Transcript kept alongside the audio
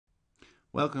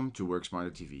Welcome to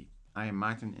Worksmarter TV. I am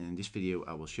Martin, and in this video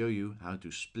I will show you how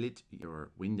to split your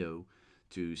window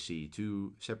to see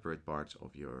two separate parts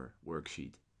of your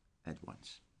worksheet at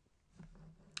once.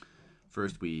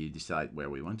 First we decide where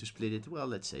we want to split it. Well,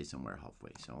 let's say somewhere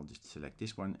halfway. So I'll just select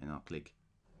this one and I'll click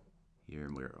here,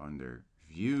 and we're under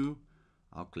View.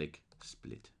 I'll click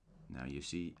Split. Now you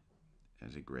see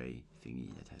there's a gray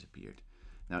thingy that has appeared.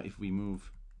 Now if we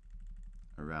move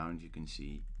around, you can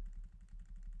see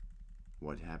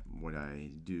what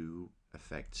I do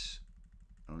affects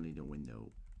only the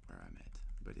window where I'm at.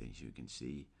 But as you can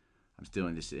see, I'm still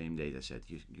in the same data set.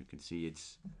 You can see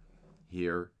it's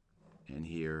here and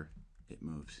here it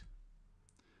moves.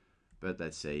 But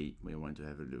let's say we want to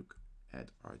have a look at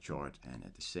our chart and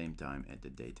at the same time at the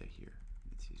data here.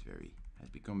 This is has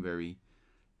become very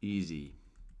easy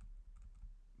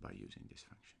by using this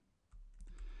function.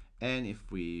 And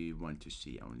if we want to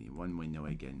see only one window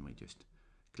again, we just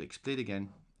click split again,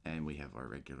 and we have our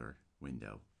regular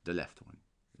window, the left one.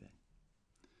 Then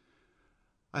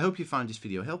I hope you found this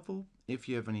video helpful. If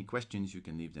you have any questions, you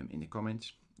can leave them in the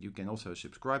comments. You can also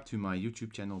subscribe to my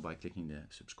YouTube channel by clicking the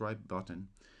subscribe button.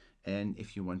 And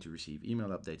if you want to receive email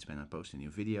updates when I post a new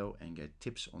video and get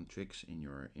tips on tricks in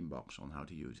your inbox on how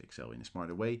to use Excel in a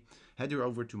smarter way, head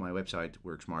over to my website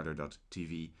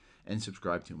worksmarter.tv and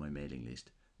subscribe to my mailing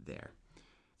list there.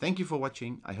 Thank you for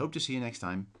watching. I hope to see you next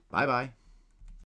time. Bye bye.